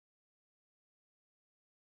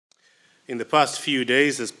In the past few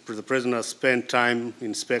days, the President has spent time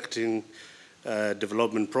inspecting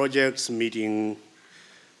development projects, meeting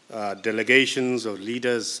delegations of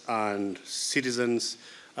leaders and citizens,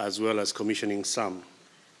 as well as commissioning some.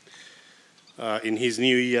 In his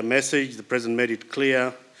New Year message, the President made it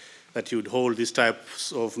clear that he would hold these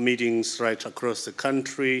types of meetings right across the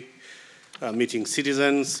country, meeting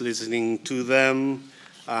citizens, listening to them,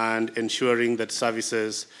 and ensuring that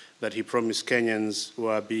services that he promised Kenyans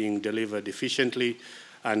were being delivered efficiently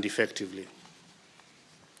and effectively.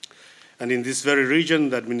 And in this very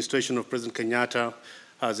region, the administration of President Kenyatta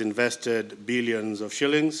has invested billions of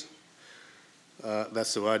shillings.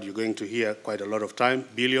 That's the word you're going to hear quite a lot of time,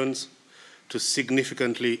 billions, to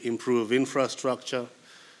significantly improve infrastructure,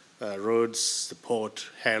 roads, the port,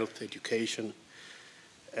 health, education.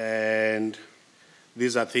 And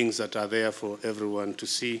these are things that are there for everyone to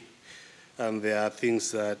see. And they are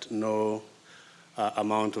things that no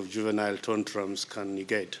amount of juvenile tantrums can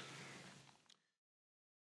negate.